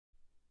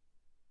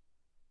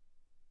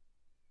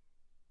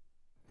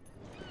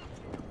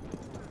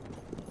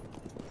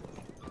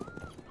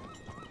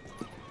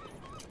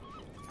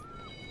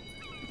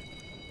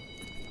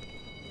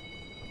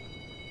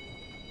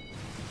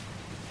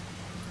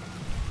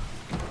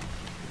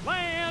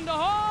Land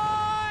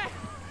ahoy!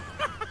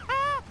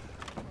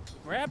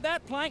 Grab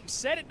that plank and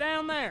set it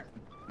down there.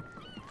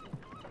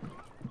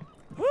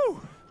 Whew!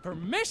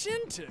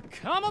 Permission to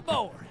come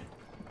aboard.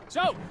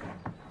 So,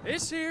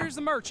 this here's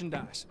the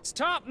merchandise. It's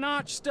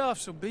top-notch stuff,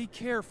 so be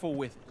careful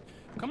with it.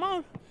 Come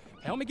on,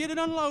 help me get it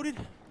unloaded.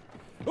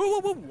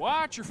 Ooh,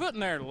 watch your foot in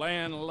there,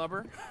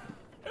 landlubber.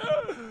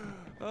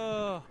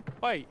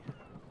 Wait,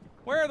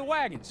 where are the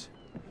wagons?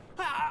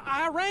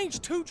 I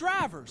arranged 2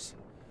 drivers.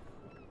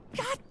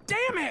 God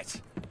damn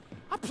it!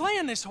 I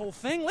planned this whole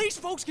thing.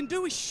 Least folks can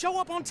do is show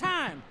up on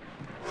time.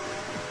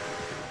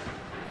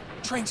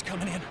 Train's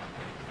coming in.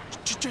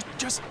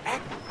 Just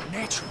act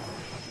natural.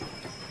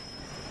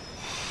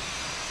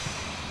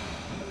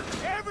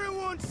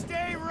 Everyone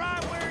stay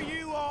right where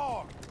you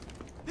are.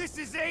 This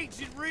is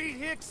Agent Reed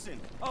Hickson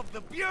of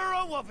the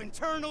Bureau of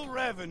Internal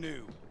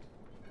Revenue.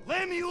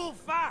 Lemuel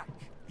Fack,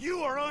 you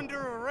are under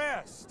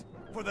arrest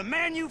for the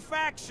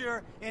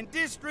manufacture and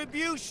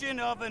distribution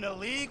of an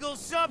illegal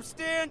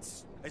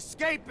substance,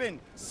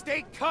 escaping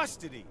state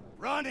custody,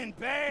 running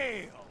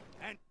bail,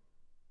 and...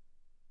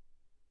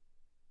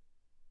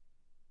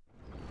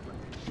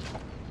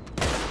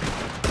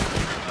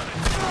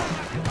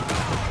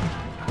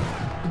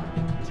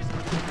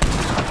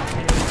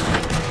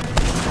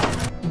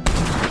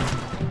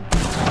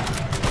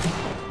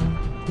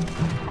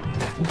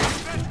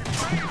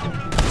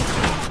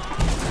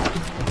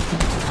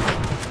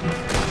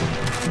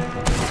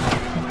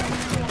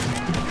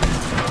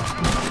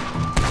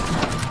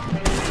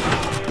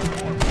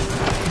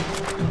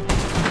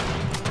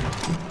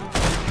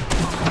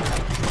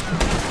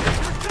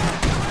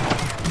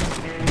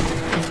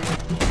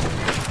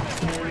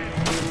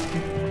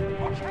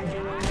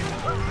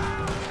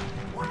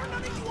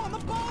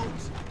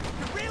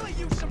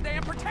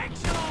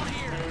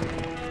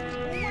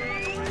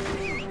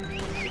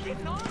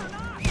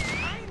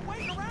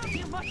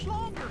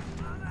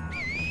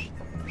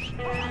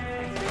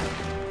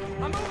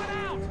 I'm moving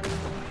out!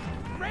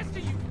 The rest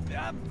of you,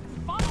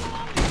 follow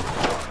along this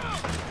road!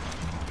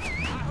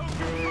 I hope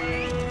you're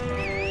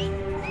ready.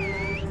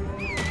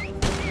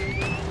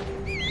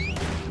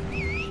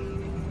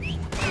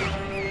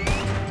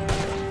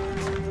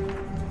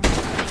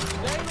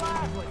 Stay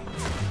lively.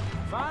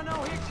 If I know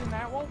Hickson,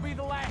 that won't be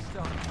the last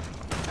of them.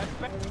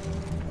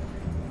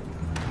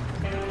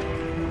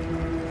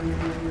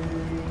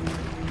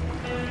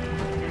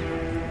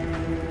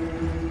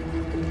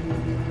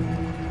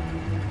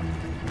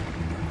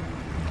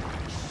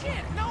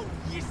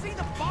 See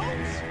the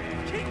boats?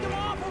 Keep them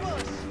off of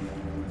us!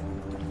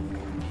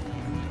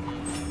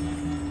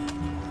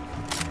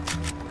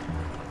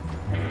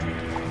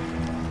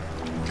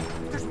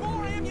 There's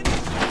more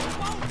ammunition on the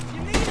boats!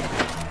 You need it!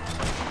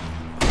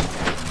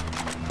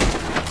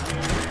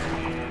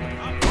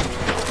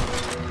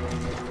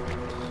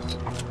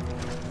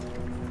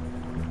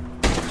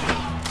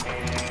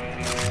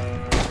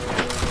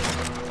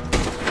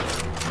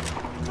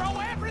 Throw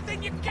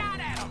everything you got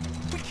at them!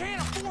 We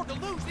can't afford to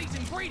lose these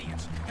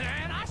ingredients!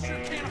 And I sure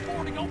can't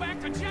afford to go back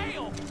to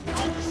jail.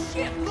 Oh,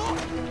 shit, look!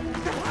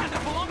 They're lined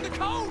up along the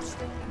coast!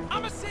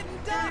 I'm a sitting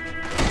duck!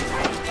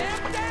 Take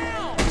them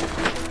down!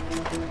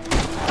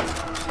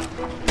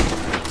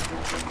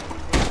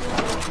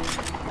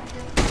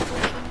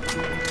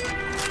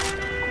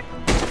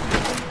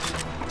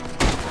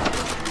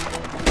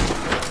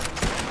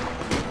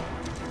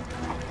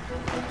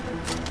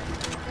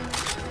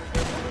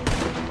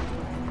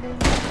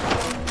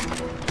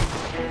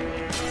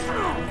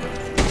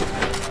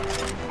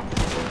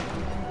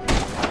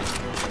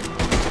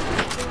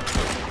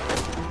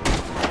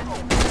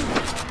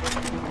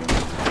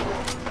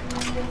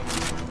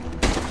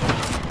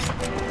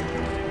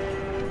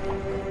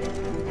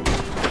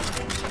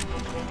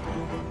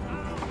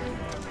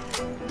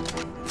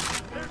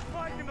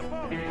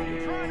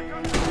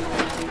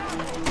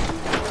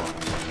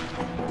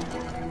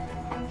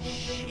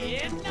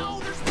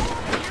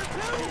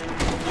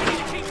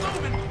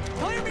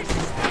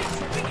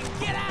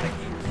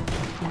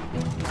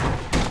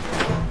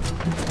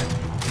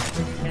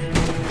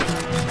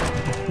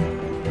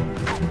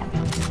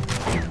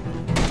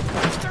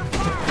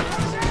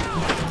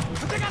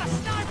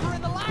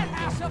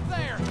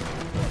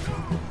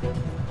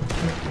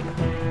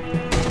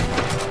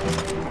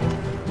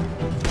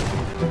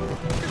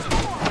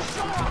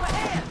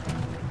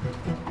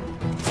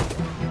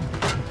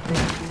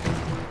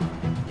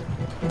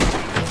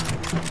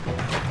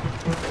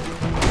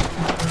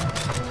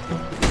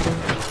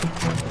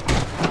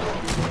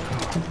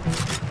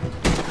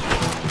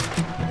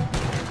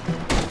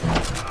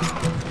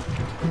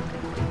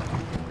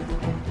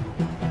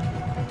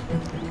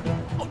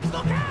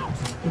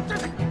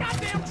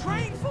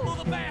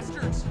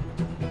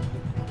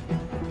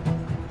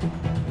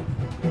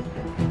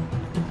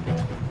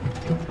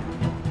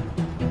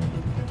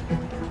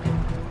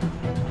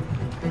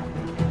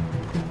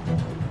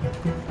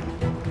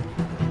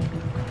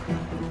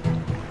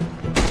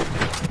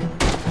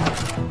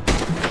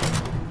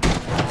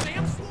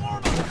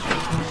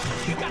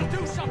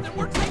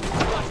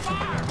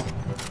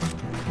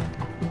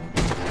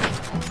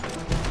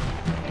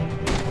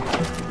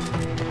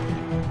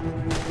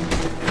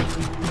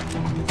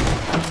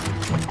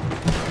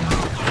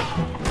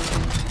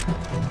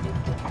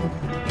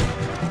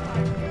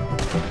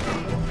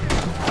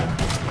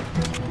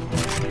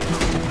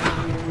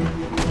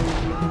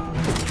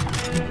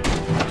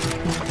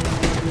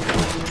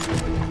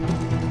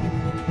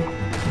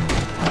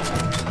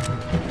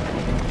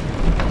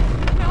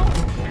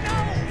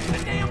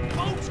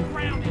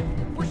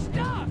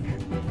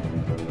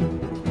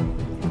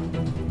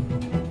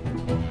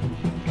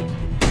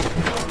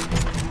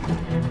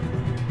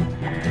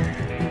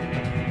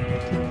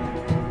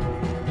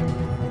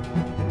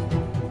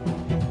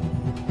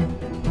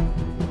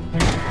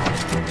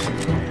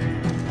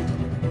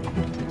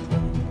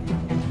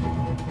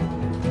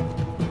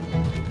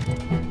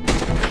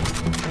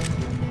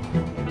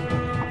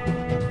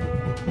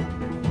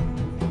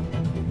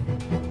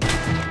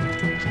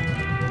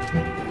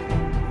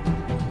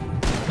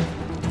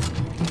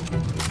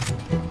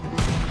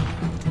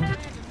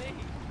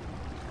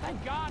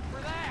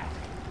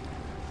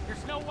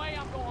 There's no way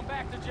I'm going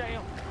back to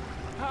jail.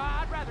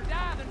 I'd rather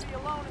die than be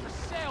alone in a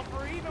cell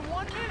for even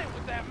 1 minute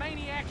with that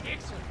maniac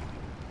Hickson.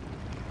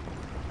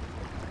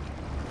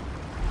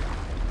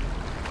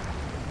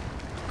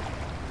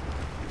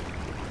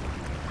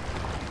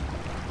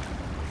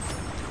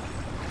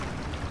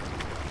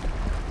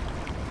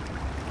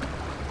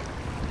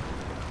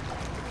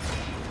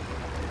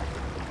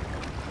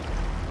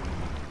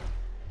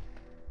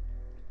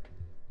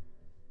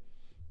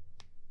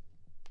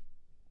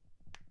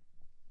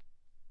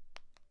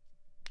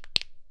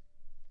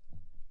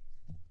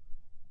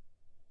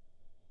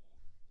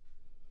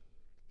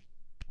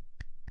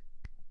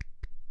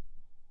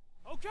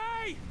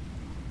 Okay!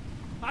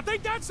 I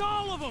think that's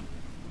all of them!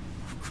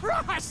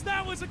 Christ,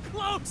 that was a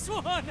close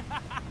one!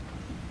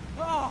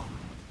 Oh,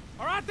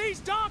 all right,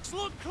 these docks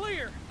look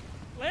clear.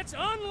 Let's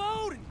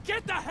unload and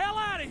get the hell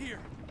out of here!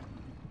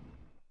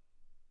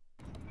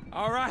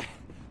 All right,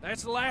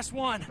 that's the last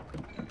one.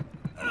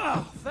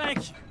 Oh,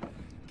 thank you.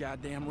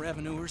 Goddamn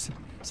revenuers.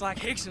 It's like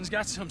Hickson's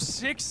got some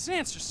sixth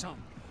sense or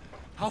something.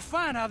 I'll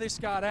find how this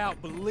got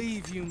out,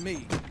 believe you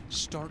me,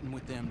 starting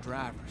with them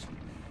drivers.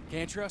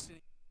 Can't trust any...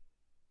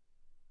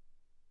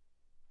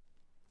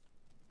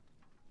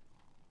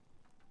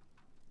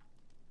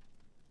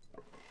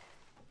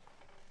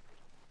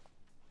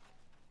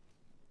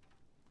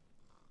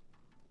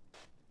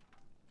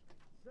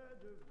 Ça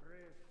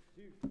devrait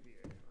suffire.